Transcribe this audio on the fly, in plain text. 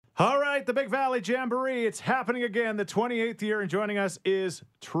right, the Big Valley Jamboree. It's happening again, the 28th year, and joining us is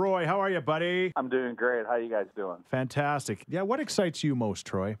Troy. How are you, buddy? I'm doing great. How you guys doing? Fantastic. Yeah, what excites you most,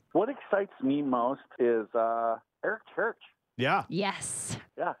 Troy? What excites me most is Eric Church. Yeah. Yes.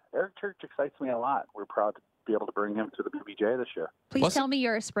 Yeah, Eric Church excites me a lot. We're proud to be able to bring him to the BBJ this year. Please tell me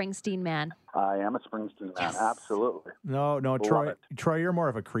you're a Springsteen man. I am a Springsteen man, Yes. absolutely. No, Love Troy. it. Troy, you're more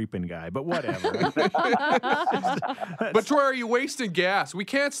of a creeping guy, but whatever. But Troy, are you wasting gas? We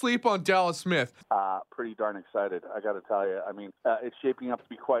can't sleep on Dallas Smith. Pretty darn excited, I got to tell you. I mean, it's shaping up to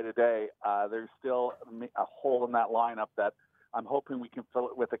be quite a day. There's still a hole in that lineup that I'm hoping we can fill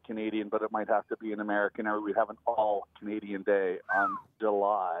it with a Canadian, but it might have to be an American, or we have an all-Canadian day on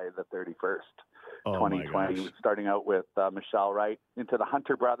July the 31st. Oh, my 2020, gosh. starting out with Michelle Wright, into the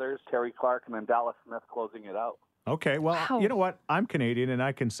Hunter brothers, Terry Clark, and then Dallas Smith closing it out. Okay, well, Wow. you know what? I'm Canadian, and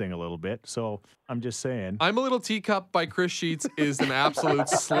I can sing a little bit, so I'm just saying. I'm a Little Teacup by Chris Sheets is an absolute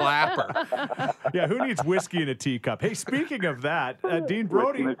slapper. Yeah, who needs whiskey in a teacup? Hey, speaking of that, Dean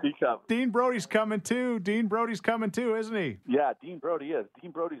Brody. Whiskey in a teacup. Dean Brody's coming too. Dean Brody's coming too, isn't he? Yeah, Dean Brody is.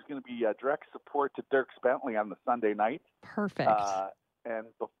 Dean Brody's going to be direct support to Dirk Bentley on the Sunday night. Perfect. And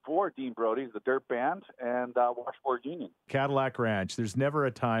before Dean Brody's, the Dirt Band and Washboard Union. Cadillac Ranch. There's never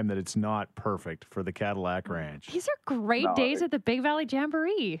a time that it's not perfect for the Cadillac Ranch. These are great No, days at the Big Valley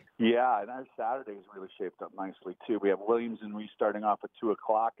Jamboree. Yeah, and our Saturday's really shaped up nicely, too. We have Williams and Reese starting off at 2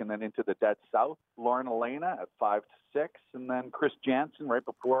 o'clock, and then into the Dead South, Lauren Elena at 5 to 6, and then Chris Jansen right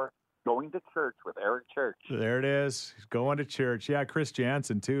before going to church with Eric Church. There it is. He's going to church. Yeah, Chris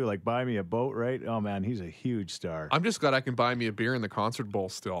Jansen too. Like, buy me a boat, right? Oh man, he's a huge star. I'm just glad I can buy me a beer in the concert bowl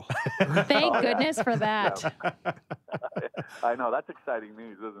still. Thank goodness for that. I know, that's exciting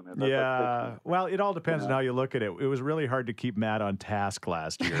news, isn't it? That's Yeah. Well, it all depends on how you look at it. It was really hard to keep Matt on task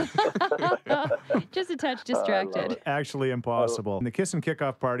last year. Just a touch distracted. Actually impossible. And the Kiss and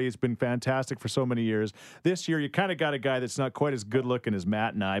Kickoff party has been fantastic for so many years. This year, you kind of got a guy that's not quite as good looking as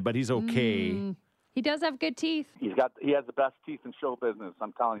Matt and I, but he's okay. He does have good teeth. He has the best teeth in show business,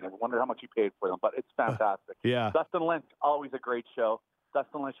 I'm telling you. I wonder how much he paid for them, but it's fantastic. Yeah. Dustin Lynch, always a great show.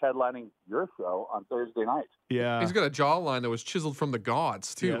 Dustin Lynch headlining your show on Thursday night. Yeah. He's got a jawline that was chiseled from the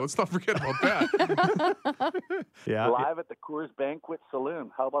gods, too. Yeah. Let's not forget about that. Yeah. Live at the Coors Banquet Saloon.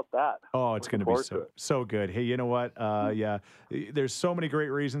 How about that? Oh, it's going Looking to be forward to so it. good. Hey, you know what? Yeah, there's so many great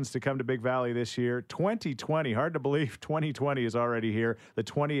reasons to come to Big Valley this year. 2020, hard to believe 2020 is already here, the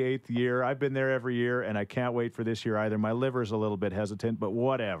 28th year. I've been there every year, and I can't wait for this year either. My liver's a little bit hesitant, but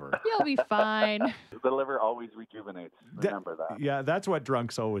whatever. You'll be fine. The liver always rejuvenates. Remember that. Yeah, that's what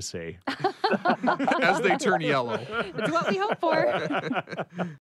drunks always say. As they turn yellow. It's what we hope for.